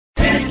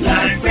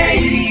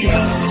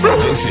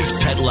This is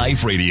Pet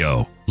Life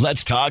Radio.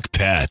 Let's talk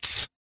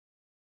pets.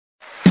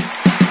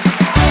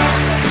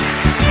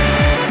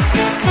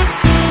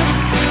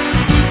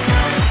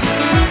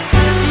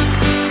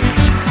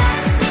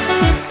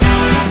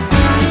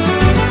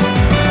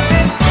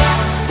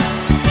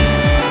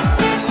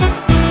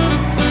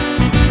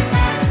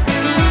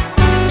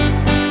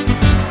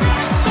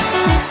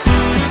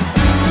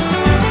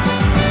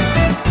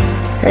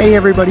 Hey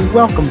everybody,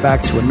 welcome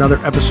back to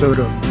another episode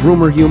of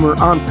Groomer Humor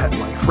on Pet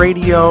Life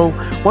Radio.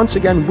 Once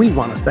again, we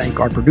want to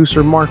thank our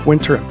producer Mark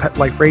Winter at Pet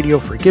Life Radio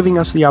for giving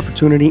us the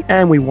opportunity,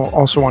 and we will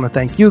also want to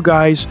thank you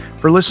guys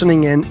for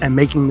listening in and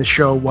making the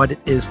show what it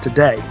is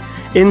today.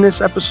 In this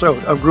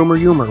episode of Groomer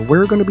Humor,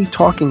 we're going to be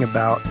talking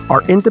about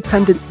our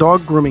independent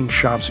dog grooming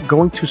shops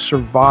going to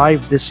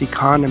survive this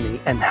economy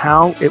and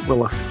how it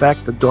will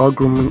affect the dog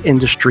grooming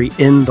industry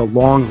in the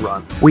long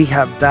run. We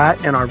have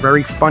that and our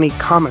very funny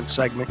comment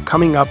segment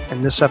coming up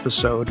in this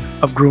episode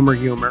of Groomer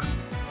Humor.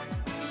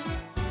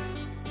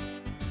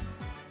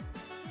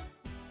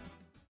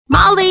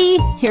 Molly,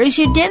 here's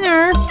your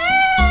dinner.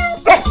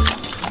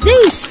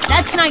 Zeus,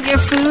 that's not your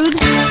food.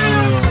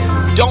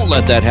 Don't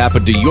let that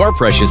happen to your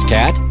precious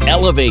cat.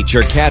 Elevate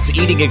your cat's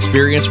eating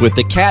experience with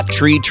the Cat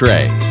Tree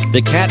Tray.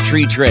 The Cat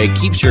Tree Tray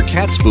keeps your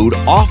cat's food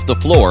off the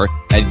floor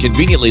and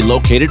conveniently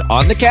located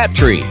on the cat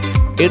tree.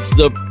 It's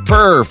the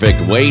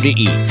perfect way to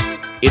eat.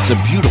 It's a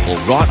beautiful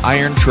wrought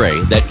iron tray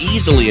that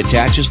easily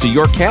attaches to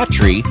your cat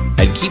tree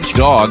and keeps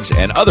dogs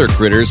and other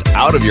critters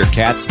out of your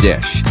cat's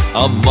dish.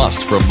 A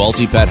must for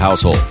multi-pet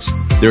households.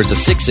 There's a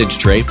 6-inch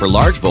tray for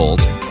large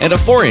bowls and a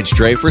 4-inch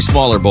tray for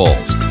smaller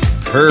bowls.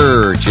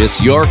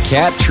 Purchase your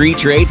Cat Tree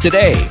Tray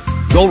today.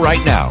 Go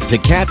right now to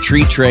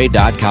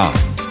cattreetray.com.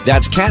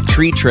 That's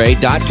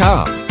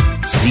cattreetray.com.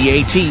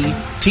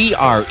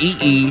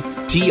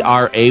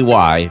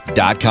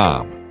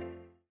 cattreetray.com.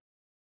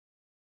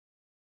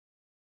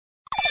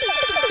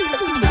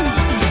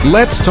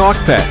 Let's Talk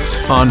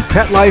Pets on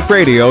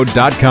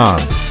PetLifeRadio.com.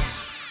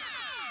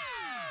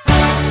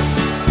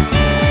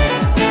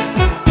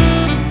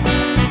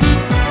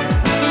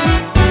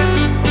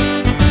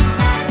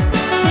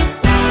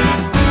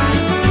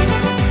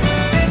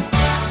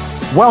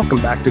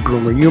 Welcome back to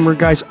Groomer Humor,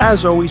 guys.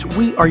 As always,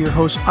 we are your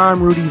hosts. I'm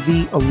Rudy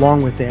V,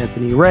 along with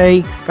Anthony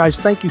Ray.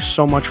 Guys, thank you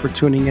so much for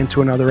tuning in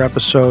to another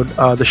episode.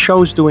 The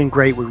show's doing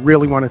great. We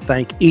really want to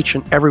thank each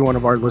and every one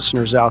of our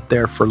listeners out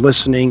there for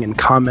listening and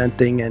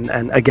commenting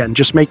and again,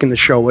 just making the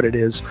show what it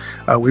is.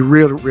 We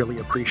really, really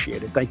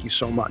appreciate it. Thank you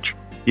so much.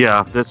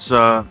 Yeah, this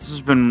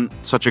has been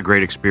such a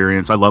great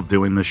experience. I love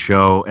doing this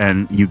show,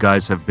 and you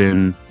guys have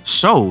been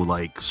so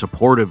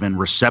supportive and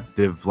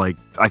receptive. I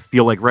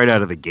feel like right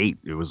out of the gate,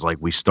 it was like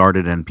we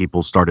started and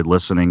people started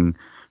listening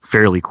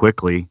fairly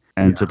quickly,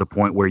 and to the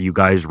point where you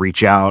guys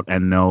reach out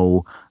and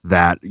know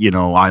that,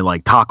 I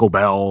like Taco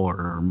Bell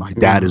or my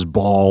dad is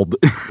bald.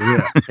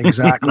 Yeah,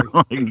 exactly.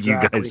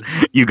 Exactly.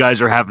 You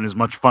guys are having as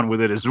much fun with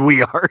it as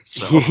we are.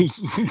 So.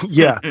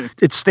 Yeah,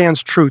 it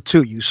stands true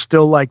too. You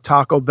still like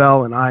Taco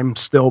Bell and I'm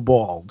still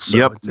bald. So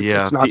yep.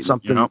 It's not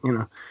something,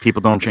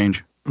 people don't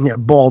change. Yeah,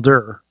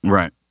 balder.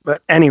 Right.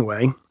 But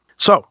anyway,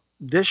 so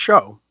this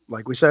show,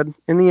 like we said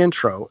in the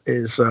intro,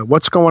 is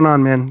what's going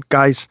on, man.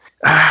 Guys,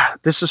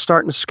 this is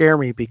starting to scare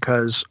me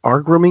because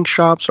are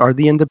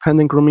the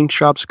independent grooming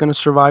shops going to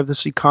survive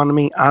this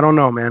economy? I don't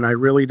know, man. I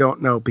really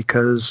don't know,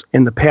 because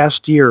in the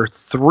past year,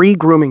 3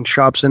 grooming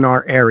shops in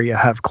our area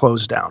have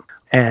closed down.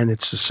 And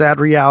it's a sad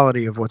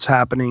reality of what's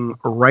happening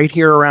right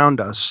here around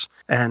us.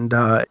 And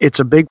it's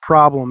a big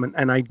problem.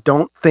 And I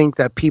don't think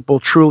that people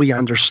truly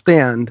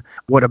understand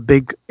what a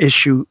big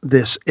issue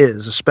this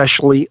is,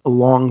 especially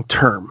long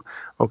term.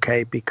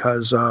 Okay,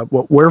 because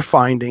what we're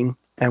finding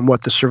and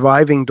what the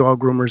surviving dog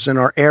groomers in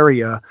our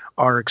area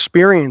are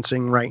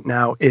experiencing right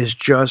now is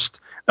just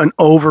an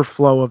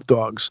overflow of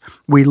dogs.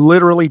 We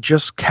literally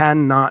just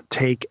cannot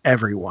take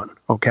everyone,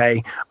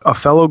 okay? A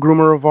fellow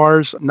groomer of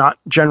ours, not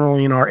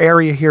generally in our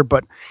area here,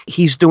 but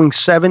he's doing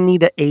 70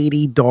 to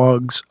 80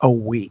 dogs a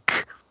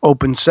week,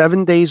 open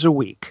 7 days a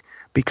week,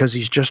 because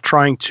he's just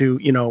trying to,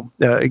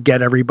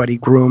 get everybody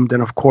groomed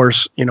and, of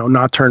course,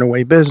 not turn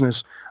away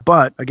business.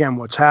 But again,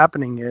 what's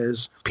happening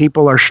is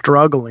people are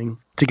struggling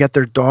to get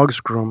their dogs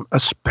groomed,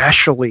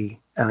 especially,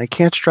 and I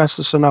can't stress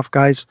this enough,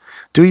 guys,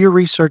 do your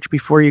research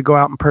before you go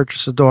out and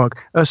purchase a dog,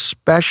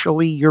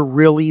 especially your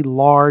really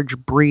large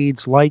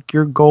breeds like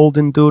your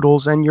Golden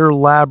Doodles and your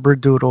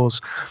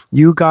Labradoodles.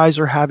 You guys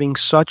are having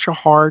such a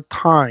hard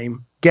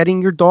time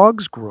getting your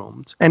dogs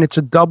groomed, and it's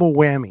a double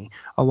whammy.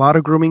 A lot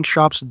of grooming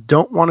shops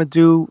don't want to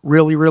do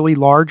really, really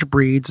large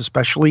breeds,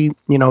 especially,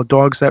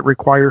 dogs that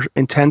require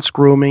intense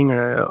grooming,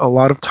 a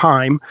lot of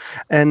time,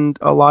 and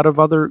a lot of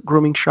other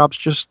grooming shops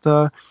just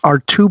are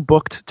too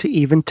booked to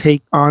even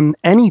take on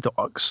any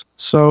dogs.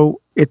 So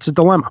it's a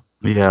dilemma.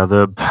 Yeah,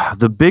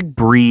 the big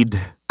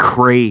breed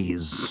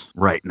craze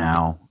right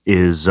now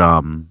is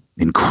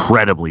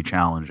incredibly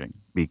challenging.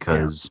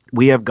 because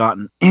we have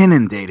gotten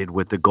inundated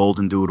with the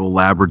Golden Doodle,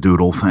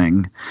 Labradoodle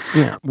thing.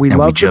 Yeah, we And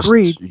love the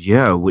breed.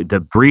 Yeah, the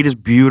breed is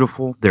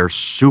beautiful. They're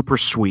super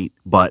sweet,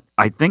 but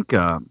I think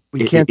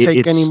We can't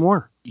take any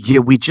more. Yeah,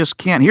 we just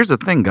can't. Here's the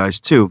thing, guys,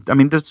 too. I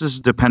mean, this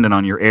is dependent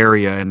on your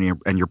area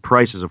and your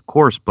prices, of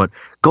course, but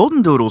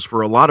Golden Doodles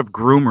for a lot of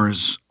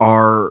groomers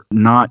are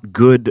not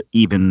good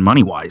even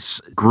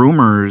money-wise.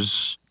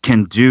 Groomers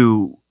can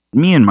do,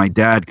 me and my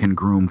dad can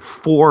groom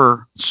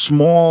 4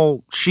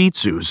 small Shih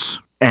Tzus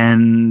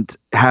and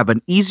have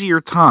an easier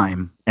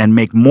time and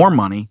make more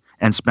money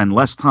and spend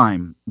less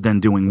time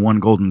than doing one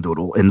Golden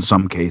Doodle in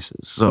some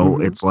cases.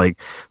 So it's like,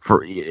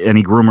 for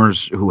any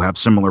groomers who have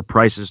similar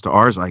prices to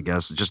ours, I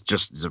guess,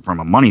 just from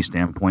a money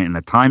standpoint and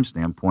a time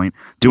standpoint,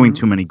 doing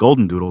too many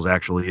Golden Doodles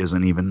actually is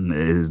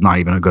not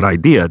even a good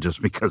idea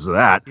just because of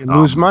that. You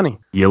lose money.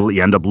 You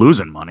end up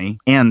losing money.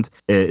 And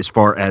as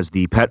far as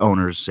the pet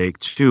owner's sake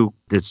too,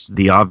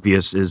 the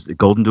obvious is that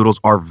Golden Doodles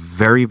are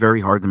very,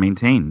 very hard to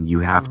maintain. You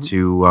have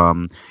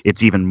to,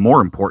 it's even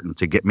more important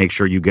to make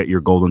sure you get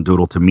your Golden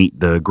Doodle to meet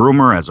the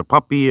groomer as a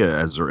puppy,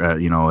 as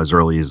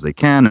early as they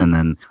can. And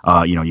then,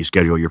 you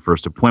schedule your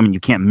first appointment.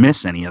 You can't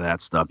miss any of that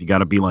stuff. You got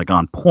to be like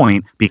on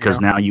point because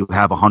now you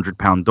have a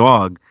 100-pound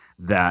dog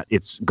that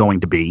it's going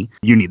to be.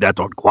 You need that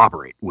dog to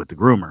cooperate with the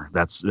groomer.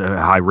 That's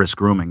high risk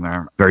grooming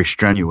there, very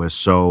strenuous.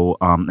 So,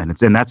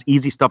 and that's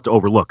easy stuff to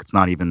overlook. I'm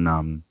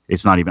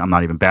not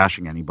even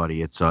bashing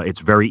anybody. It's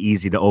very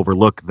easy to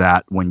overlook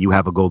that when you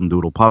have a Golden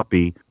Doodle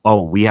puppy.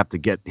 Oh, we have to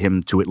get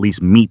him to at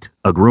least meet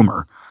a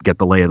groomer, get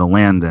the lay of the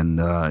land, and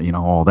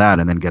all that,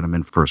 and then get him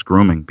in first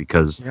grooming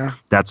because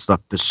that stuff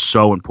is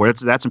so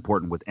important. That's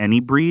important with any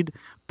breed,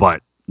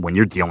 but when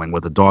you're dealing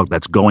with a dog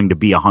that's going to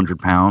be 100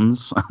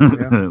 pounds, that's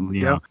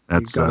you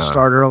gotta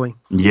start early.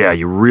 Yeah,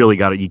 you really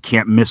got to. You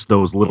can't miss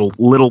those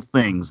little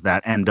things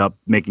that end up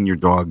making your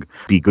dog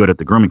be good at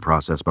the grooming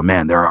process. But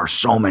man, there are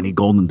so many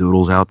Golden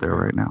Doodles out there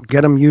right now.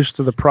 Get him used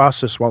to the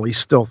process while he's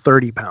still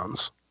 30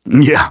 pounds.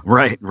 Yeah,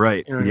 right.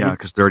 You know yeah,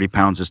 because 30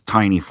 pounds is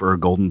tiny for a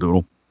Golden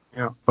Doodle.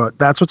 Yeah, but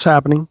that's what's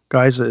happening,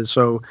 guys.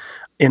 So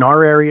in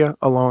our area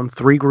alone,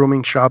 3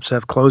 grooming shops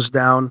have closed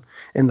down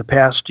in the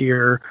past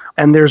year,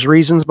 and there's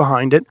reasons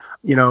behind it,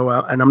 and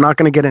I'm not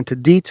going to get into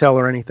detail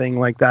or anything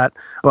like that,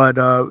 but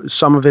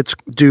some of it's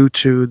due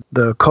to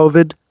the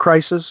COVID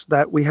crisis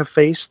that we have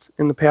faced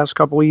in the past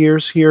couple of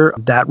years here.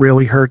 That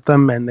really hurt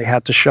them, and they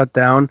had to shut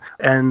down.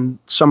 And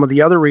some of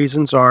the other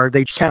reasons are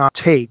they cannot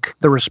take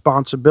the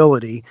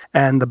responsibility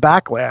and the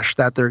backlash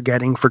that they're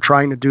getting for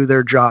trying to do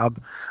their job.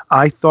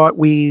 I thought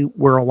we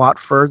were a lot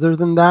further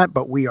than that,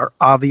 but we are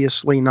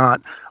obviously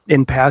not.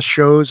 In past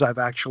shows, I've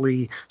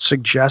actually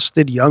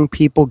suggested young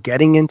people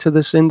getting into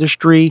this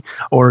industry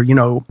or,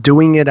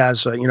 doing it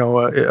as a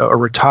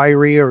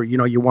retiree or,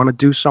 you want to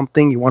do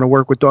something, you want to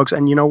work with dogs.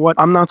 And you know what?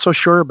 I'm not so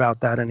sure about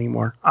that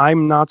anymore.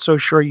 I'm not so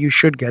sure you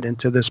should get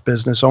into this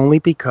business only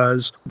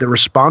because the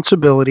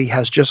responsibility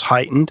has just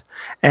heightened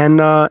and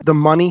the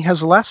money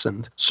has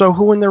lessened. So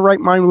who in their right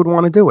mind would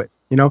want to do it?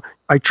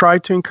 I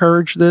tried to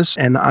encourage this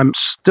and I'm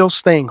still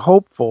staying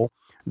hopeful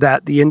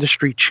that the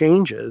industry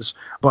changes,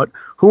 but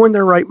who in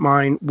their right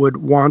mind would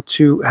want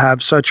to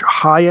have such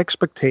high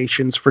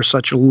expectations for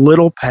such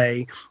little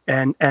pay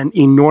and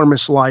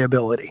enormous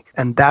liability?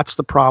 And that's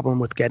the problem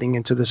with getting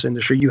into this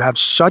industry. You have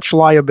such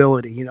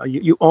liability,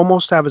 you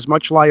almost have as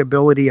much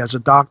liability as a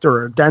doctor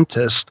or a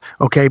dentist,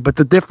 okay? But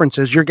the difference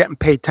is you're getting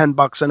paid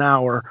 $10 an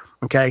hour,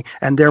 okay?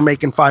 And they're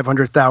making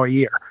 $500,000 a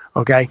year,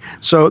 okay?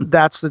 So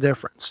that's the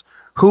difference.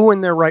 Who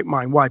in their right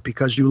mind? Why?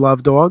 Because you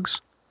love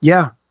dogs?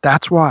 Yeah.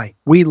 That's why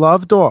we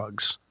love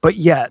dogs, but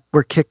yet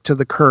we're kicked to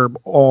the curb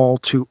all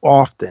too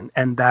often.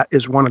 And that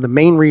is one of the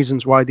main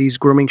reasons why these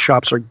grooming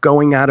shops are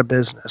going out of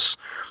business.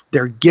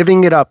 They're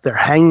giving it up. They're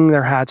hanging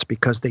their hats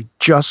because they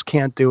just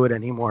can't do it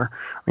anymore.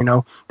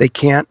 They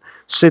can't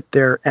sit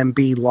there and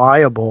be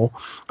liable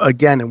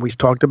again. And we've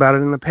talked about it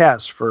in the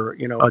past for,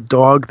 a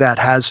dog that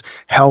has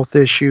health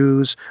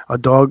issues, a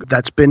dog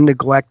that's been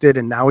neglected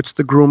and now it's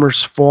the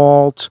groomer's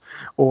fault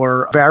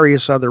or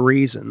various other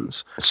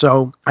reasons.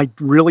 So I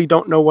really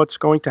don't know what's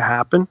going to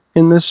happen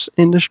in this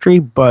industry,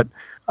 but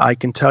I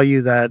can tell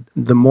you that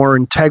the more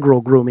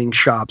integral grooming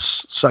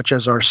shops, such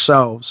as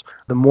ourselves,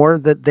 the more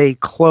that they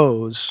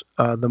close,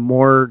 the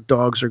more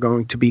dogs are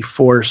going to be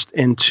forced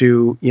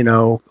into,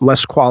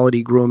 less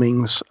quality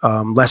groomings,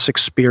 less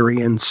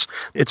experience.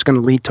 It's going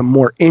to lead to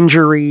more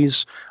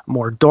injuries,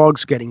 more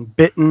dogs getting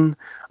bitten.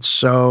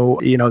 So,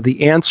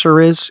 the answer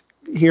is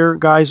here,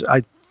 guys,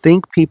 I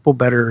think people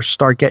better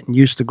start getting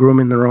used to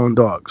grooming their own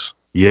dogs.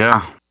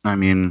 Yeah. I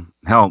mean,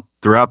 hell,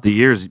 throughout the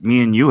years,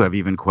 me and you have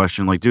even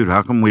questioned, like, dude,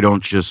 how come we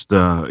don't just,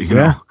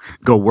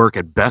 go work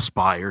at Best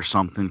Buy or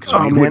something?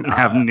 Because we wouldn't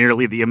have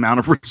nearly the amount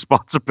of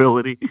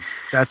responsibility.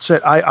 That's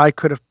it. I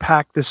could have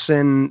packed this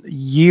in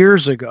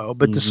years ago,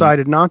 but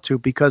decided not to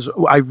because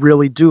I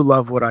really do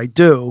love what I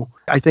do.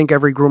 I think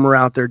every groomer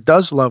out there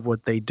does love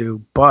what they do.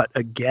 But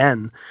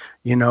again,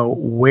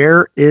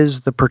 where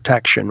is the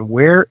protection?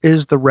 Where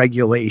is the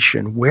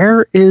regulation?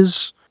 Where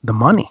is the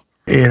money?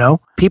 You know,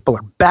 people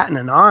are batting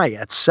an eye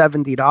at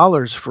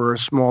 $70 for a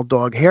small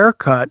dog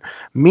haircut.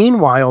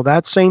 Meanwhile,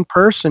 that same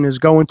person is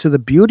going to the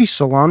beauty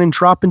salon and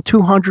dropping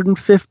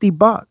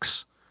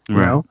 $250, you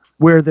know,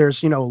 where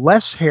there's, you know,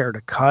 less hair to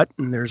cut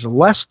and there's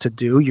less to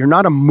do. You're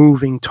not a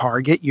moving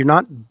target. You're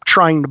not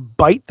trying to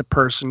bite the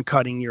person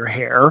cutting your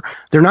hair.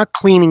 They're not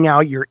cleaning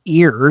out your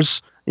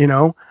ears, you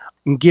know,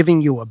 and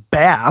giving you a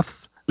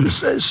bath.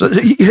 So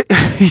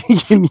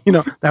you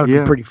know, that would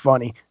be pretty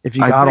funny if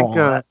you got all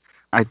that.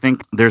 I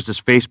think there's this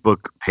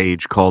Facebook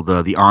page called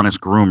The Honest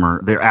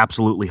Groomer. They're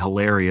absolutely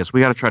hilarious. We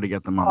got to try to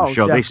get them on the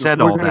show. Definitely. They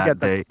said all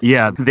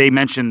that. They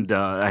mentioned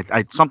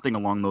something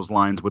along those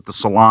lines with the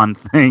salon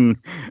thing.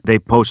 They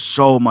post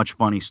so much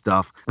funny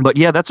stuff. But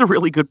yeah, that's a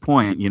really good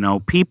point. You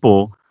know,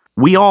 people,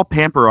 we all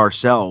pamper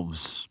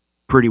ourselves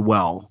pretty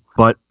well,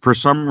 but for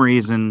some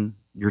reason,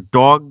 your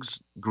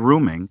dog's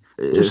grooming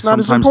just not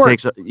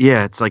sometimes as important.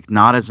 it's like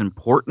not as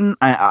important.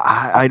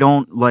 I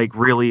don't like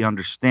really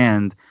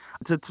understand.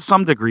 To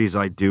some degrees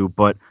I do,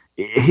 but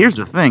here's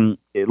the thing.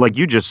 Like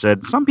you just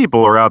said, some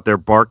people are out there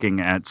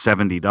barking at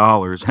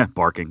 $70.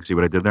 Barking, see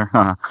what I did there?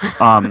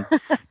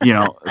 You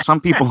know,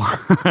 some people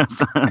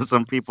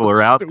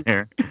are out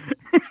there.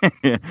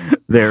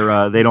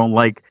 They don't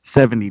like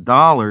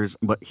 $70.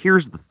 But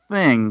here's the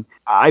thing.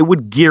 I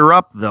would gear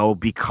up, though,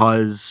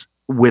 because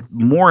with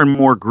more and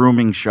more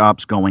grooming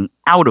shops going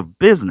out of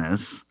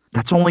business,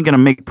 that's only going to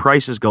make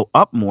prices go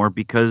up more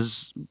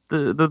because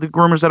the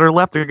groomers that are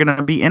left are going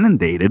to be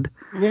inundated.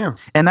 Yeah.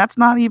 And that's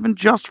not even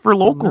just for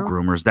local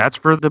groomers. That's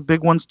for the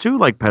big ones too,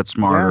 like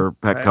PetSmart or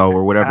Petco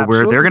or whatever,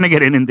 where they're going to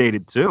get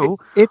inundated too.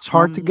 It's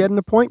hard to get an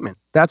appointment.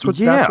 That's what's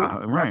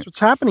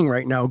happening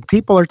right now.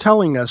 People are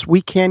telling us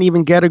we can't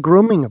even get a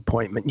grooming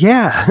appointment.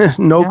 Yeah,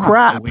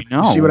 crap. We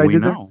know. See what I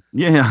did there?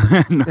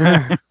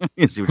 Yeah.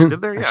 You see what you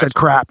did there? Yeah, I said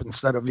crap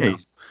instead of, you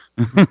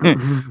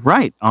know.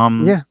 Right.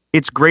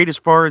 It's great as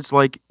far as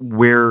like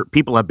where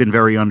people have been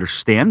very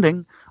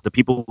understanding. The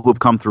people who have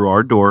come through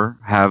our door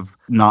have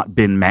not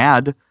been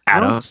mad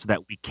at us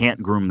that we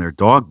can't groom their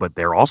dog, but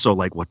they're also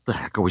like, what the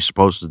heck are we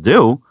supposed to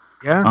do?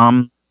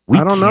 Yeah. We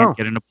can't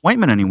get an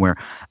appointment anywhere.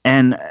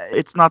 And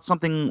it's not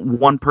something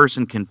one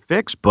person can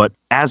fix, but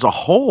as a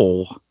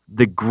whole,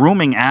 the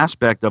grooming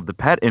aspect of the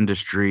pet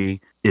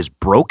industry is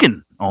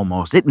broken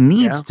almost. It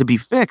needs to be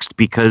fixed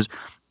because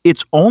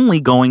it's only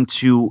going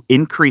to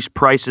increase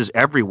prices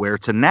everywhere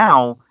to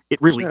now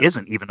it really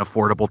isn't even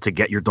affordable to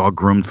get your dog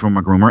groomed from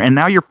a groomer. And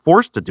now you're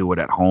forced to do it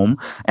at home.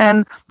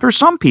 And for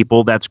some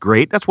people, that's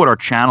great. That's what our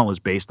channel is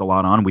based a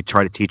lot on. We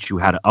try to teach you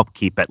how to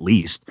upkeep at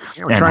least.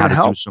 Yeah, we're trying to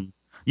help.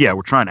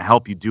 We're trying to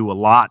help you do a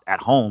lot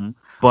at home.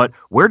 But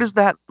where does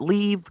that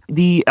leave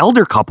the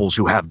elder couples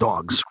who have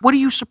dogs? What are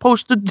you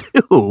supposed to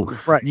do?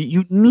 Right.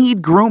 You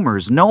need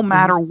groomers. No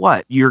matter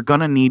what, you're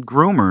going to need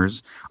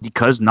groomers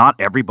because not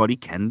everybody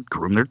can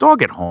groom their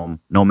dog at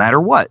home, no matter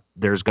what.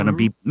 There's going to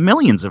be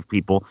millions of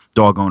people,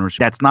 dog owners,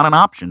 that's not an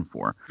option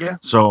for. Yeah.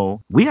 So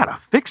we got to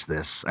fix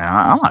this. And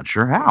I'm not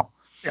sure how.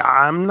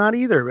 I'm not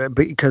either,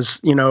 because,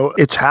 you know,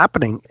 it's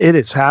happening. It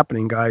is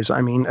happening, guys.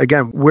 I mean,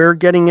 again, we're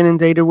getting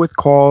inundated with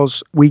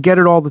calls. We get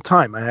it all the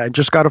time. I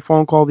just got a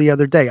phone call the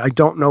other day. I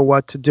don't know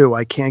what to do.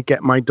 I can't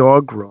get my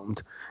dog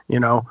groomed, you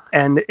know,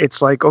 and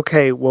it's like,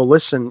 okay, well,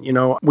 listen, you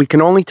know, we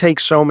can only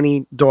take so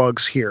many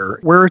dogs here.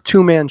 We're a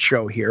two-man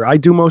show here. I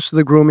do most of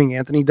the grooming.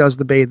 Anthony does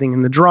the bathing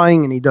and the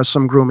drying, and he does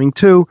some grooming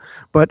too.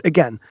 But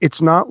again,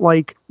 it's not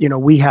like, you know,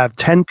 we have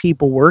 10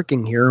 people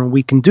working here and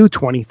we can do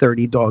 20,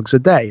 30 dogs a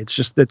day. It's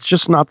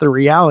just not the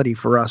reality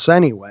for us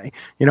anyway,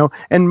 you know,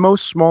 and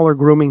most smaller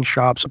grooming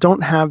shops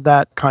don't have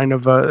that kind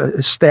of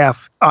a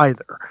staff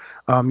either.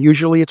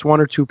 Usually it's one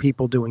or two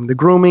people doing the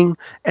grooming,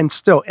 and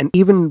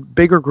even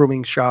bigger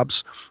grooming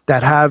shops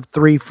that have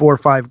 3, 4,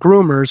 5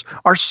 groomers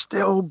are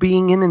still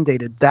being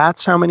inundated.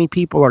 That's how many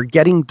people are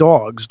getting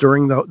dogs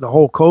during the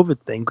whole COVID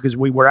thing, because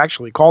we were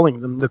actually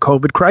calling them the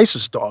COVID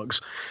crisis dogs,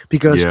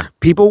 because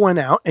people went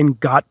out and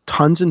got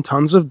tons and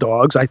tons of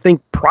dogs. I think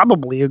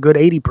probably a good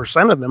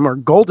 80% of them are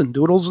golden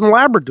doodles and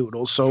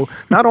labradoodles. So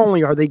not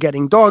only are they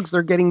getting dogs,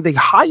 they're getting the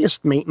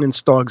highest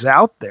maintenance dogs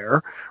out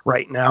there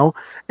right now.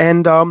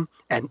 And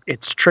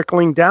it's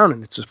trickling down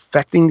and it's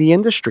affecting the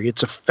industry.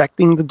 It's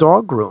affecting the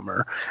dog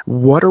groomer.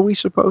 What are we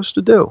supposed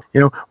to do?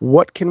 You know,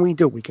 what can we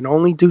do? We can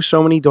only do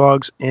so many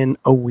dogs in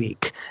a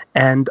week.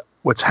 And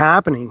what's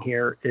happening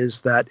here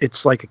is that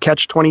it's like a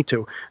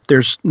catch-22.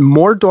 There's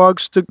more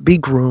dogs to be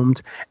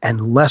groomed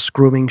and less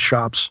grooming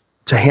shops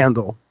to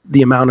handle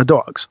the amount of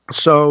dogs.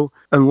 So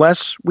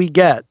unless we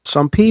get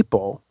some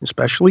people,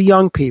 especially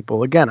young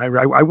people, again,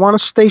 I want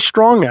to stay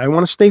strong. I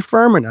want to stay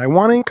firm, and I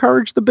want to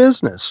encourage the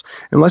business.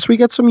 Unless we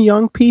get some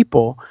young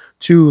people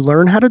to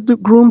learn how to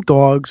groom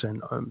dogs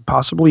and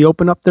possibly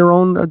open up their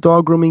own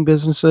dog grooming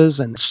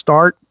businesses and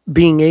start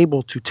being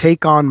able to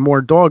take on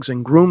more dogs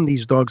and groom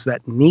these dogs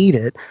that need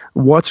it,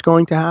 what's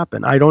going to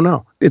happen? I don't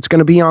know. It's going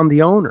to be on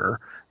the owner.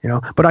 You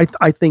know, but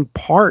I think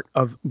part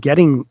of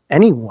getting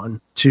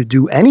anyone to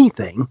do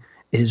anything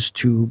is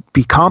to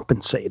be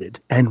compensated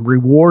and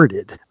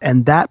rewarded.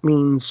 And that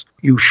means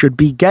you should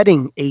be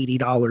getting $80,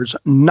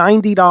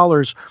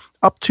 $90,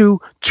 up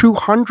to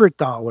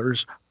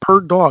 $200 per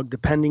dog,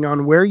 depending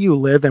on where you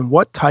live and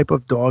what type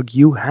of dog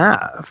you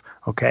have.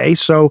 Okay,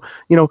 so,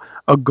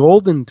 a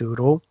golden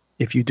doodle,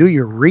 if you do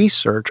your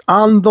research,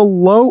 on the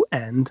low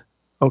end,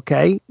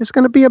 okay, is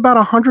going to be about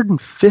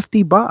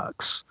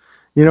 $150.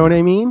 You know what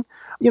I mean?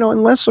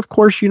 Unless, of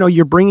course,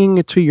 you're bringing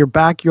it to your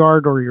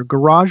backyard or your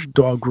garage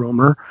dog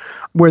groomer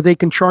where they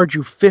can charge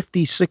you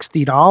 $50,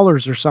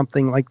 $60 or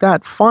something like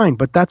that, fine.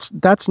 But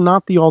that's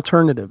not the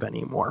alternative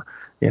anymore,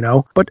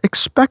 But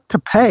expect to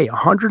pay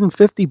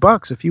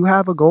 $150 if you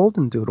have a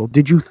golden doodle.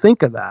 Did you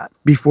think of that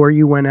before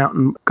you went out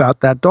and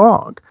got that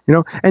dog?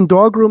 And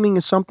dog grooming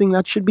is something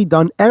that should be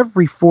done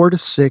every 4 to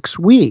 6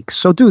 weeks.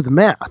 So do the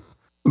math.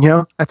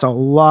 That's a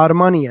lot of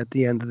money at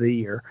the end of the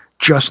year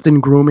just in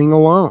grooming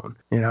alone.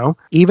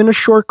 Even a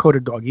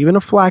short-coated dog, even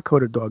a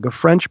flat-coated dog, a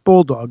French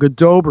bulldog, a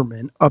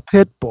Doberman, a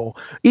pit bull,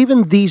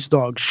 even these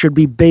dogs should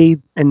be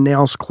bathed and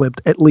nails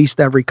clipped at least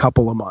every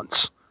couple of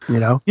months. You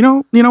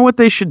know what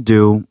they should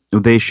do?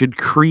 They should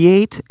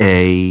create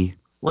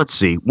let's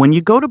see, when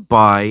you go to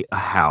buy a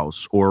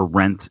house or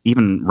rent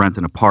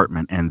an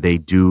apartment and they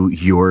do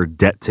your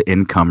debt to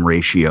income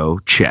ratio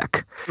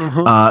check,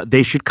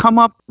 they should come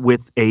up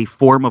with a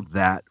form of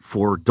that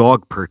for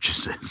dog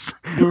purchases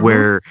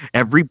where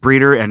every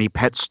breeder, any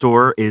pet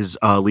store is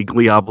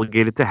legally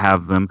obligated to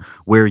have them,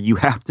 where you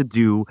have to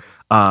do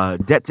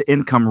debt to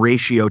income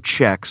ratio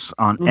checks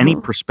on any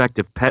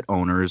prospective pet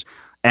owners.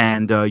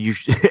 And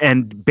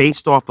and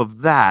based off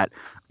of that,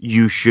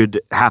 you should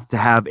have to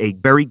have a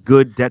very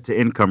good debt to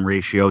income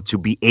ratio to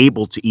be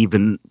able to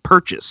even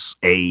purchase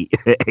a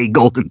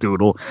golden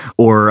doodle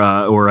or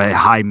a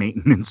high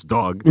maintenance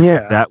dog.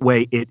 Yeah. That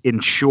way, it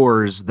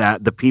ensures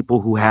that the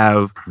people who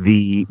have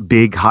the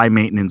big high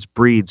maintenance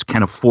breeds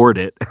can afford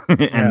it.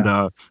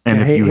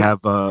 If you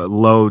have a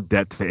low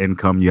debt to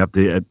income, you have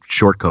to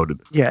short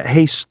coded. Yeah.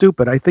 Hey,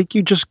 stupid! I think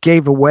you just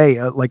gave away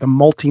a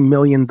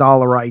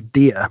multi-million-dollar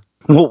idea.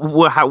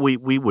 Well, how we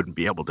wouldn't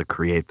be able to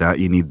create that.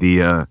 You need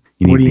the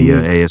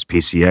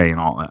ASPCA and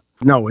all that.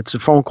 No, it's a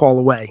phone call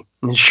away.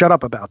 And shut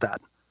up about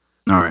that.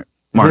 All right,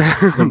 Mark,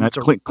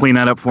 clean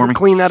that up for me.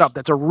 Clean that up.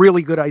 That's a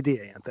really good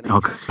idea, Anthony.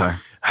 Okay.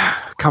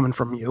 Coming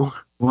from you.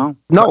 Well,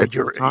 no,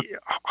 you're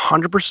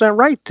 100%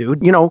 right,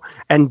 dude.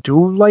 And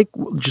do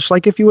just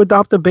like if you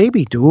adopt a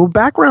baby, do a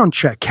background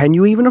check. Can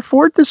you even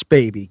afford this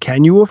baby?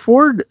 Can you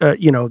afford,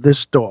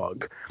 this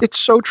dog? It's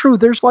so true.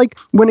 There's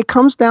when it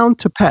comes down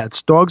to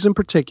pets, dogs in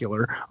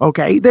particular,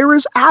 okay, there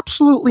is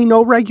absolutely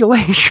no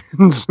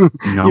regulations,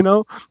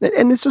 No.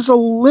 and this is a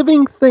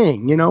living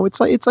thing,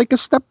 it's like a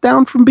step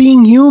down from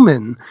being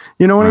human.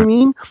 You know what I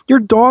mean? Your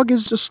dog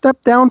is a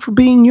step down from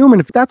being human.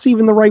 If that's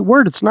even the right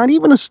word, it's not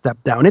even a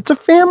step down. It's a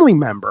family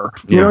member.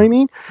 You know what I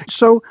mean?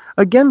 So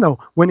again, though,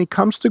 when it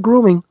comes to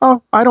grooming,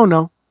 I don't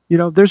know.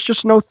 There's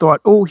just no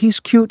thought. Oh, he's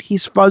cute.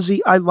 He's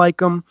fuzzy. I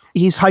like him.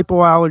 He's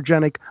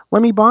hypoallergenic.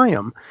 Let me buy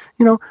him.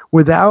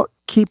 Without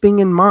keeping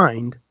in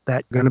mind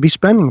that you're going to be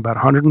spending about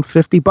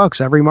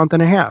 $150 every month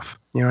and a half.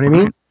 You know what I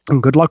mean?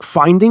 And good luck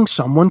finding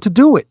someone to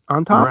do it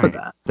on top of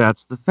that.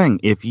 That's the thing.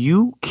 If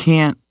you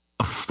can't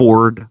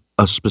afford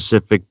a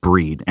specific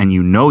breed, and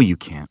you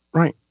can't,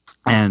 right,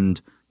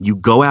 and you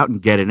go out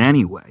and get it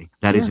anyway,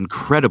 that is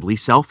incredibly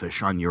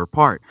selfish on your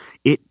part.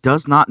 It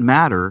does not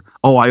matter,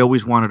 I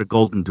always wanted a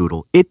golden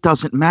doodle. It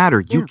doesn't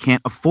matter. You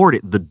can't afford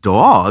it. The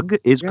dog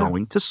is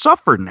going to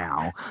suffer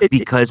now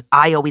because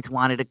I always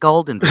wanted a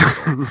golden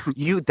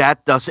doodle.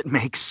 That doesn't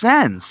make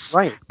sense.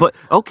 Right. But,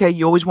 okay,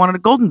 you always wanted a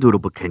golden doodle,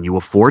 but can you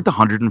afford the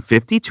 $150,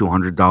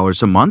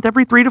 $200 a month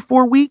every 3 to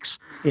 4 weeks?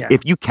 Yeah.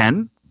 If you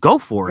can, go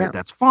for it.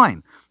 That's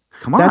fine.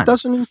 Come on. That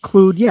doesn't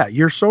include,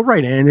 you're so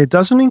right. And it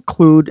doesn't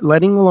include,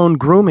 letting alone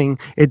grooming,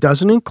 it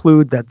doesn't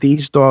include that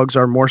these dogs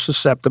are more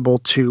susceptible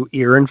to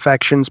ear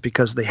infections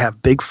because they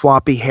have big,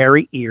 floppy,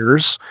 hairy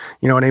ears.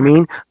 You know what I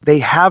mean? They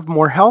have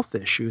more health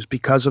issues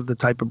because of the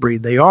type of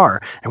breed they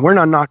are. And we're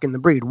not knocking the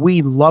breed.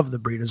 We love the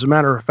breed. As a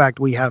matter of fact,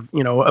 we have,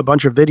 a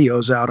bunch of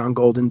videos out on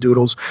golden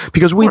doodles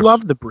because we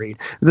love the breed.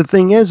 The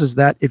thing is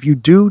that if you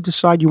do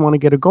decide you want to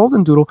get a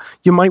golden doodle,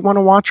 you might want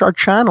to watch our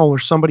channel or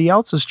somebody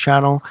else's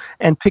channel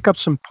and pick up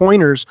some pointers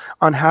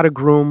on how to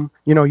groom,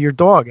 your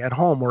dog at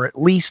home, or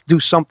at least do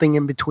something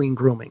in between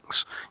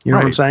groomings. You know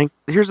what I'm saying?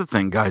 Here's the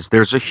thing, guys.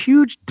 There's a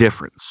huge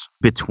difference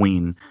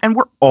between, and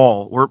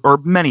or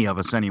many of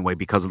us anyway,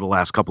 because of the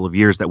last couple of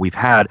years that we've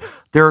had,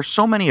 there are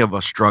so many of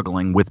us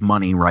struggling with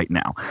money right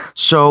now.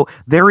 So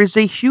there is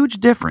a huge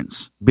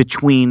difference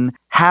between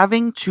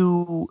having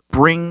to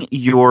bring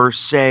your,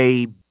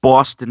 say,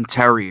 Boston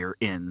Terrier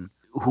in,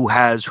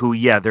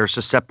 they're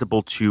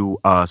susceptible to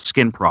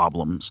skin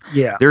problems.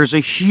 Yeah. There's a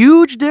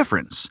huge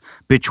difference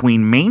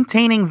between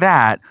maintaining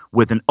that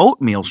with an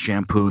oatmeal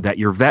shampoo that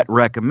your vet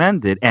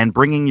recommended and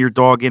bringing your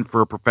dog in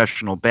for a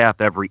professional bath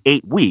every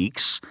 8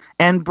 weeks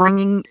and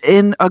bringing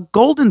in a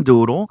golden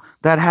doodle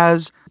that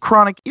has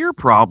chronic ear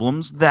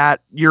problems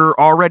that you're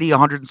already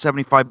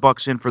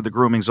 $175 in for the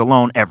groomings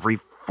alone every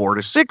 4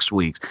 to 6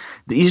 weeks.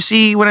 You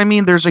see what I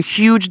mean? There's a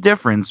huge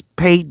difference,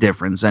 pay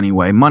difference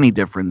anyway, money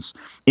difference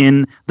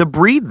in the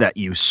breed that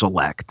you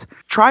select.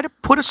 Try to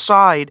put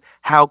aside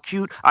how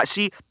cute.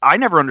 I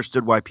never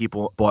understood why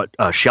people bought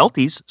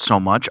Shelties so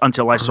much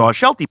until I saw a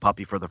Sheltie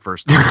puppy for the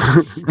first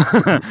time.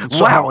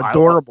 So how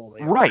adorable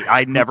they are. Right.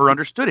 I never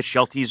understood it.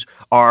 Shelties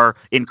are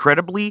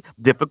incredibly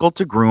difficult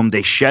to groom.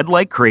 They shed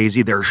like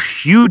crazy. They're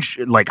huge,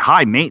 like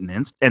high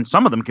maintenance, and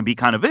some of them can be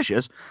kind of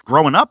vicious.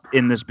 Growing up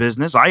in this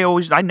business, I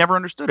never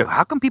understood it.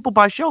 How come people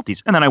buy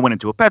Shelties? And then I went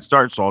into a pet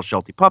store, saw a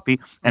Sheltie puppy,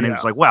 and it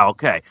was like, wow,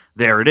 okay,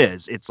 there it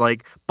is. It's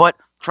like, but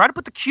try to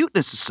put the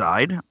cuteness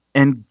aside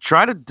and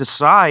try to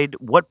decide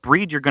what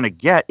breed you're going to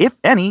get, if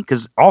any,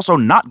 because also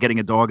not getting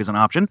a dog is an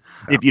option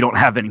if you don't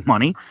have any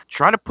money.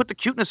 Try to put the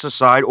cuteness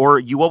aside, or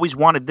you always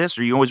wanted this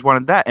or you always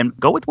wanted that, and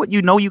go with what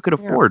you know you could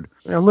afford.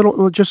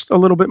 Just a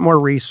little bit more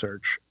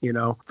research.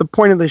 The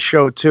point of this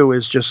show too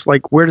is just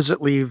like, where does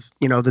it leave,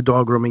 the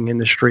dog grooming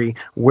industry?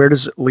 Where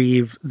does it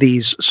leave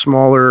these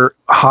smaller,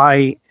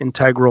 high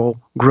integral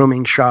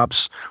grooming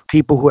shops,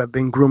 people who have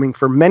been grooming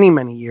for many,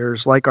 many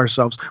years like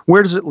ourselves?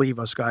 Where does it leave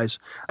us, guys?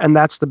 And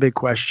that's the big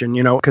question,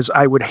 because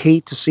I would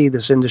hate to see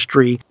this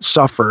industry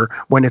suffer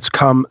when it's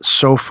come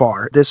so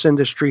far. This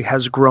industry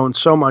has grown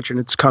so much and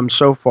it's come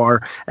so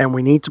far, and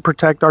we need to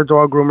protect our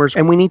dog groomers,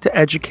 and we need to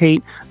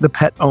educate the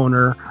pet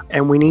owner,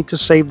 and we need to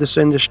save this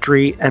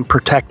industry and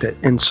protect it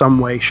in some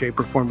way, shape,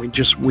 or form.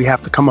 We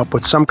have to come up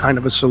with some kind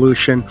of a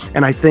solution.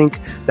 And I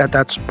think that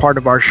that's part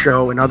of our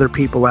show, and other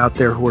people out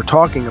there who are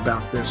talking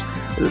about this.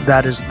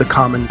 That is the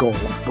common goal.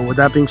 But with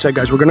that being said,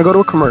 guys, we're going to go to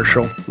a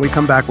commercial. When we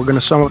come back, we're going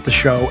to sum up the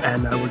show,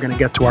 and we're going to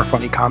get to our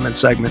funny comment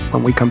segment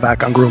when we come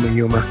back on Grooming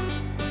Humor.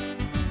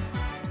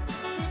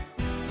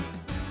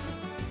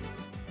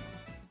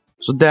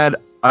 So, Dad,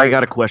 I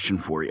got a question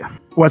for you.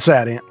 What's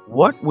that, Ant?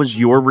 What was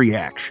your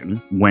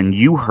reaction when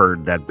you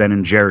heard that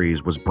Ben &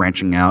 Jerry's was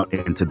branching out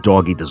into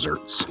doggy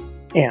desserts?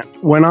 And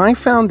when I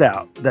found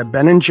out that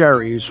Ben &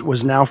 Jerry's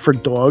was now for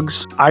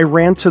dogs, I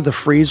ran to the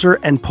freezer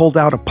and pulled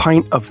out a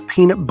pint of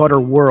Peanut Butter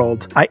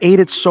World. I ate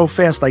it so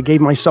fast I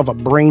gave myself a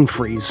brain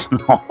freeze.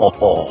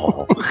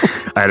 I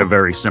had a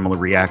very similar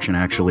reaction,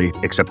 actually,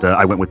 except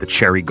I went with the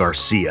Cherry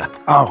Garcia.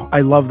 Oh, I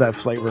love that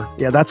flavor.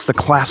 Yeah, that's the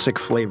classic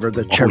flavor,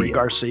 the Cherry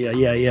Garcia.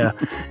 Yeah.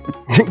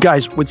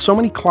 Guys, with so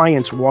many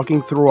clients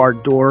walking through our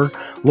door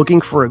looking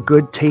for a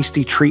good,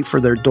 tasty treat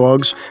for their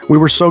dogs, we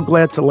were so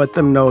glad to let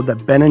them know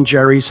that Ben &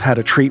 Jerry's had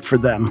a treat for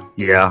them.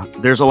 Yeah,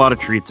 there's a lot of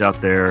treats out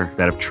there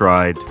that have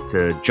tried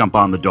to jump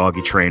on the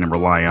doggy train and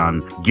rely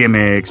on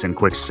gimmicks and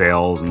quick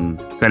sales, and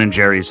Ben &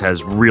 Jerry's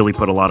has really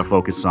put a lot of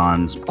focus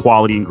on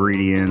quality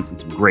ingredients and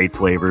some great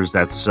flavors.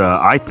 That's,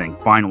 I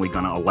think, finally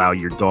going to allow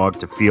your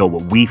dog to feel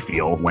what we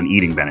feel when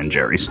eating Ben &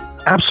 Jerry's.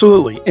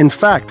 Absolutely. In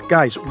fact,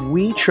 guys,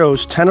 we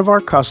chose 10 of our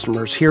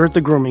customers here at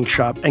the grooming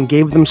shop and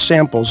gave them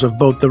samples of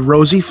both the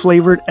rosy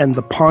flavored and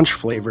the paunch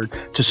flavored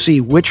to see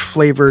which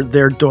flavor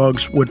their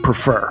dogs would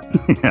prefer.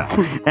 Yeah.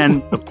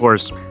 And of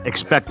course,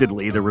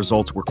 expectedly, the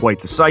results were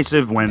quite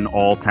decisive when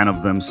all 10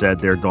 of them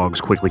said their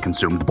dogs quickly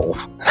consumed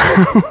both.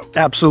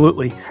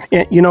 Absolutely.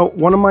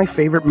 One of my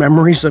favorite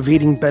memories of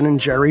eating Ben &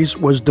 Jerry's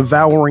was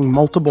devouring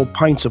multiple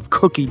pints of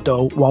cookie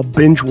dough while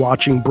binge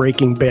watching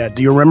Breaking Bad.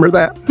 Do you remember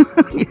that?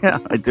 Yeah,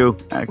 I do,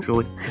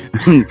 actually.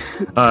 You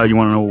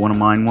want to know what one of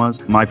mine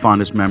was? My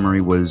fondest memory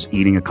was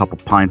eating a couple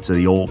pints of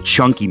the old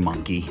Chunky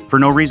Monkey for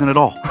no reason at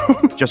all.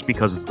 Just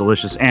because it's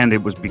delicious, and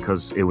it was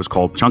because it was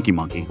called Chunky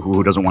Monkey.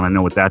 Who doesn't want to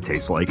know what that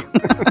tastes like?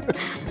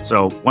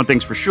 So, one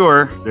thing's for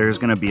sure, there's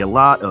going to be a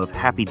lot of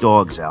happy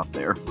dogs out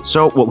there.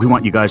 So, what we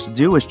want you guys to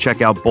do is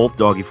check out both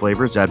doggy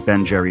flavors at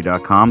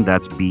benjerry.com.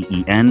 That's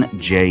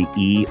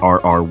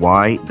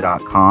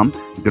BenJerry.com.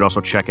 You could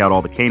also check out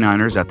all the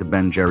K9ers at the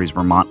Ben Jerry's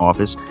Vermont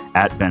office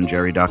at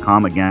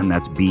benjerry.com. Again,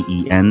 that's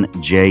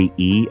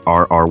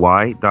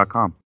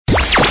BenJerry.com.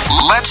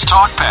 Let's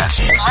talk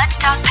pets. Let's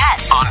talk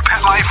pets On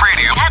Pet Life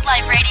Radio. Pet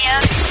Life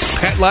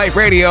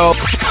Radio.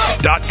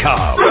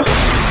 PetLifeRadio.com.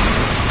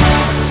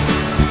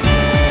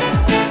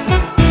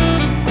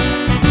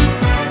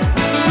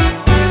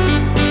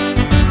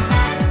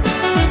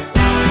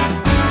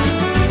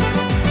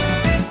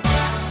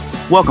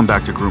 Welcome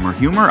back to Groomer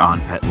Humor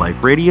on Pet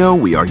Life Radio.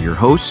 We are your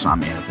hosts.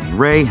 I'm Anthony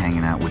Ray,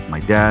 hanging out with my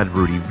dad,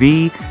 Rudy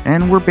V,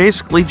 and we're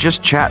basically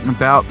just chatting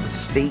about the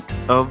state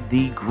of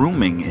the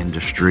grooming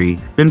industry.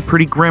 Been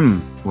pretty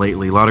grim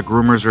lately. A lot of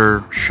groomers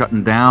are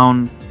shutting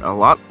down, a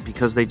lot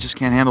because they just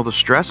can't handle the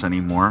stress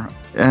anymore.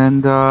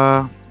 And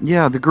the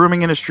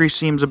grooming industry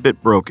seems a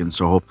bit broken,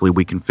 so hopefully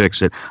we can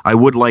fix it. I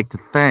would like to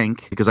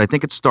thank, because I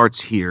think it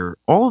starts here,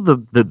 all of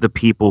the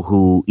people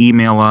who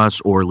email us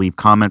or leave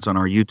comments on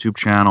our YouTube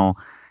channel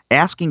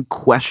asking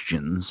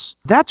questions.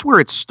 That's where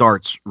it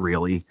starts,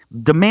 really.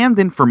 Demand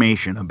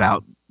information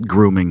about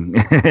grooming,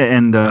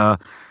 and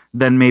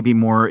then maybe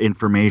more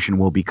information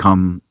will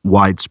become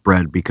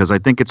widespread, because I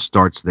think it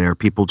starts there.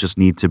 People just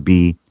need to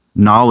be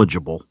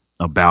knowledgeable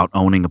about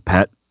owning a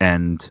pet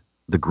and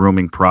the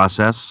grooming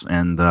process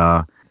and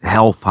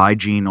health,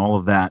 hygiene, all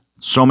of that.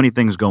 So many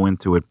things go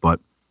into it, but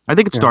I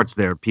think it starts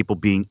there. People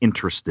being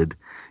interested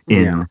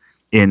in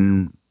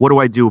in what do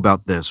I do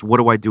about this? What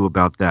do I do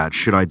about that?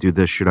 Should I do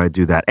this? Should I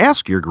do that?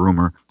 Ask your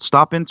groomer.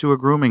 Stop into a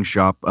grooming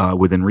shop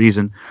within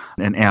reason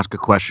and ask a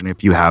question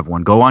if you have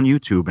one. Go on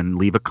YouTube and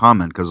leave a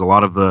comment, because a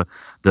lot of the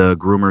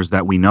groomers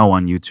that we know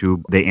on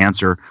YouTube, they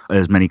answer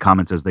as many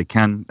comments as they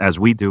can, as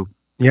we do.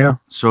 Yeah.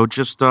 So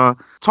just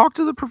talk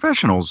to the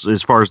professionals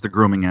as far as the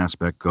grooming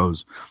aspect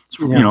goes.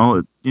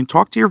 So, you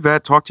talk to your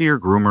vet, talk to your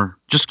groomer.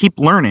 Just keep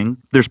learning.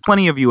 There's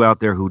plenty of you out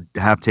there who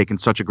have taken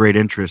such a great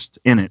interest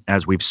in it,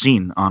 as we've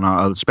seen on,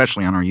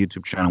 especially on our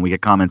YouTube channel. We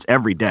get comments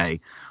every day,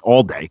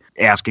 all day,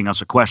 asking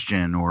us a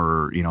question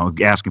or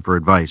asking for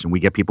advice, and we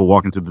get people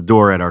walking through the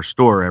door at our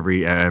store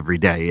every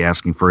day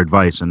asking for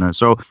advice. And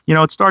so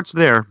it starts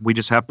there. We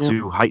just have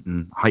to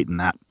heighten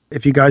that.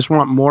 If you guys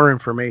want more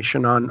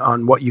information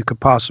on what you could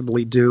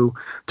possibly do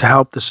to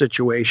help the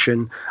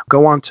situation,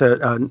 go on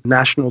to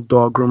National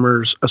Dog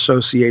Groomers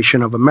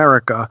Association of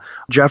America.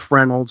 Jeff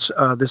Reynolds,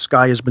 this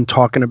guy has been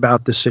talking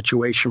about this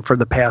situation for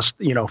the past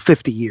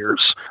 50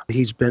 years.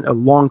 He's been a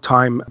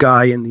long-time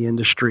guy in the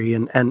industry,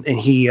 and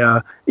he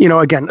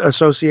again,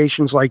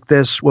 associations like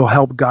this will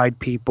help guide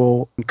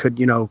people and could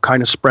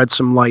kind of spread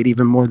some light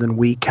even more than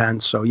we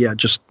can. So yeah,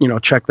 just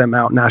check them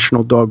out,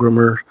 National Dog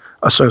Groomer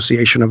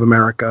Association of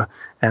America.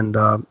 And,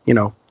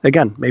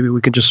 again, maybe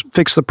we could just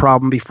fix the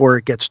problem before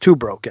it gets too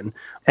broken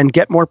and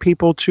get more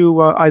people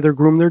to either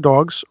groom their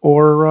dogs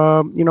or,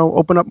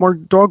 open up more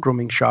dog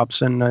grooming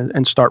shops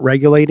and start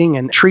regulating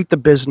and treat the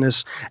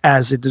business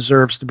as it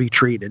deserves to be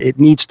treated. It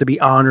needs to be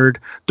honored.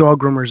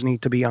 Dog groomers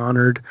need to be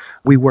honored.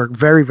 We work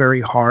very,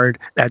 very hard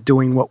at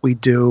doing what we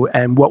do.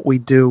 And what we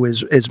do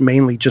is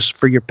mainly just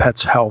for your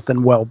pet's health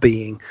and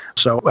well-being.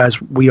 So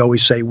as we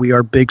always say, we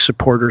are big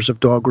supporters of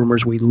dog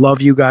groomers. We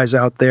love you guys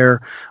out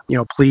there.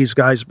 Please,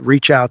 guys,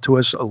 reach out to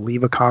us,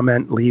 leave a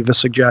comment, leave a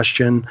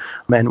suggestion.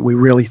 And we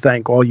really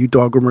thank all you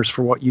dog groomers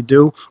for what you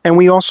do. And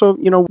we also,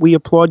 we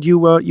applaud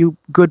you, you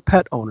good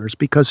pet owners,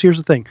 because here's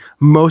the thing.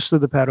 Most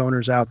of the pet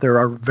owners out there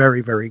are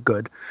very, very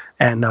good,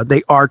 and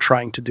they are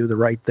trying to do the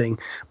right thing.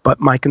 But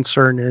my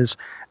concern is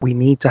we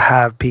need to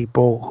have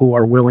people who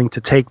are willing to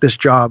take this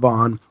job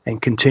on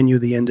and continue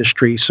the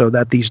industry so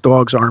that these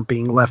dogs aren't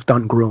being left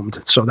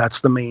ungroomed. So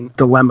that's the main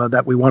dilemma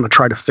that we want to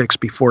try to fix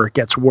before it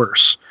gets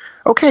worse.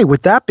 Okay,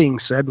 with that being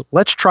said,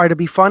 let's try to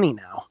be funny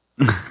now.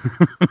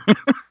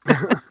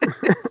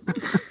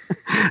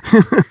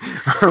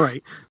 All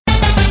right.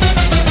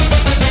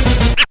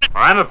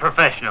 I'm a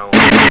professional.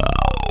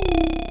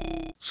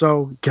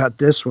 So, got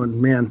this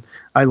one. Man,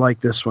 I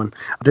like this one.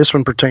 This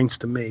one pertains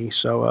to me,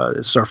 so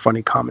this is our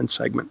funny comment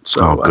segment.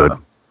 So, good.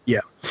 Yeah.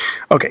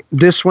 Okay,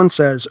 this one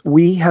says,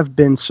 we have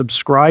been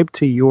subscribed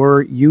to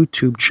your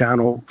YouTube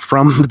channel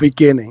from the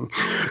beginning.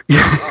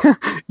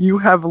 You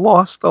have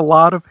lost a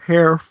lot of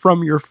hair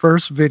from your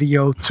first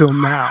video till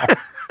now.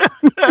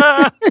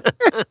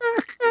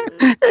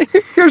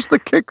 Here's the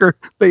kicker.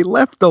 They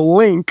left a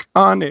link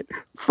on it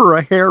for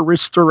a hair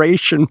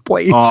restoration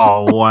place.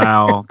 Oh,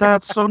 wow.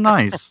 That's so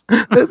nice.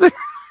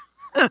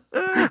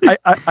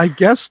 I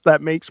guess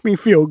that makes me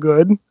feel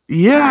good.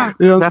 Yeah,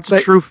 that's a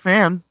true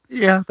fan.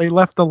 Yeah, they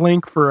left a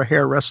link for a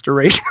hair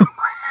restoration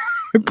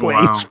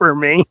place for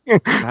me.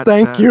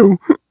 Thank you.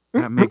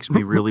 That makes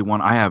me really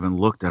want. I haven't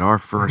looked at our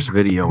first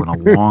video in a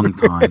long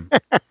time.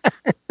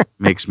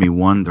 Makes me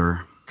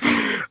wonder.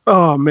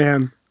 Oh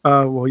man.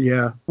 Well,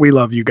 yeah, we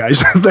love you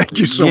guys. Thank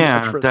you so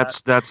much for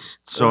that. That's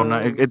so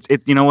nice.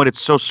 It you know what?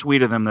 It's so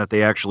sweet of them that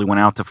they actually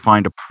went out to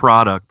find a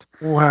product.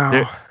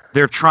 Wow.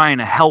 They're trying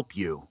to help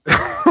you.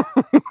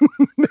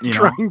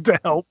 Trying to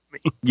help me.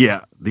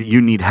 Yeah,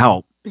 you need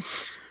help,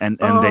 and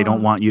they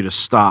don't want you to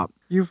stop.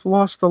 You've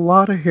lost a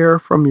lot of hair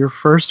from your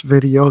first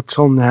video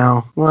till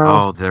now.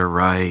 Wow. Oh, they're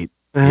right.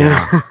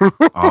 Yeah.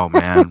 Oh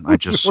man, I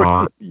just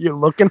saw it. You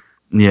looking?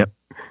 Yep.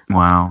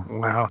 Wow.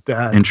 Wow,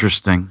 Dad.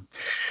 Interesting.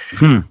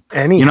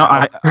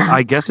 Anyhow.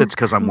 I guess it's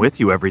because I'm with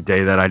you every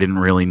day that I didn't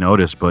really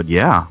notice. But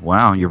yeah,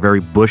 wow, you're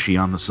very bushy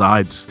on the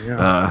sides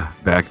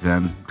back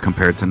then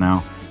compared to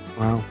now.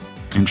 Wow.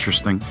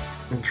 Interesting.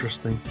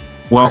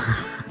 Well,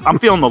 I'm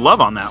feeling the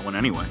love on that one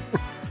anyway.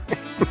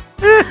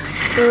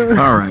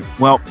 All right.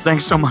 Well,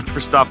 thanks so much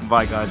for stopping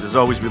by, guys. As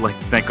always, we'd like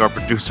to thank our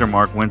producer,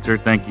 Mark Winter.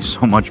 Thank you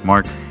so much,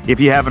 Mark. If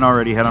you haven't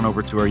already, head on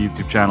over to our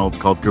YouTube channel. It's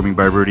called Grooming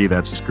by Rudy.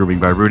 That's Grooming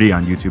by Rudy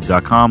on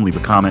YouTube.com. Leave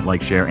a comment,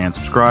 like, share, and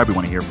subscribe. We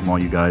want to hear from all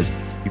you guys.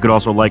 You could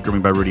also like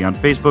Grooming by Rudy on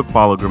Facebook,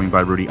 follow Grooming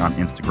by Rudy on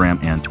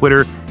Instagram and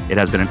Twitter. It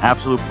has been an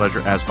absolute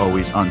pleasure, as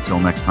always. Until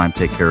next time,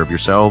 take care of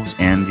yourselves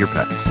and your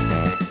pets.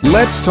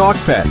 Let's Talk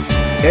Pets,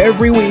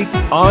 every week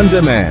on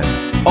demand,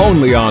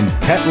 only on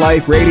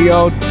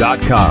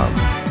PetLifeRadio.com.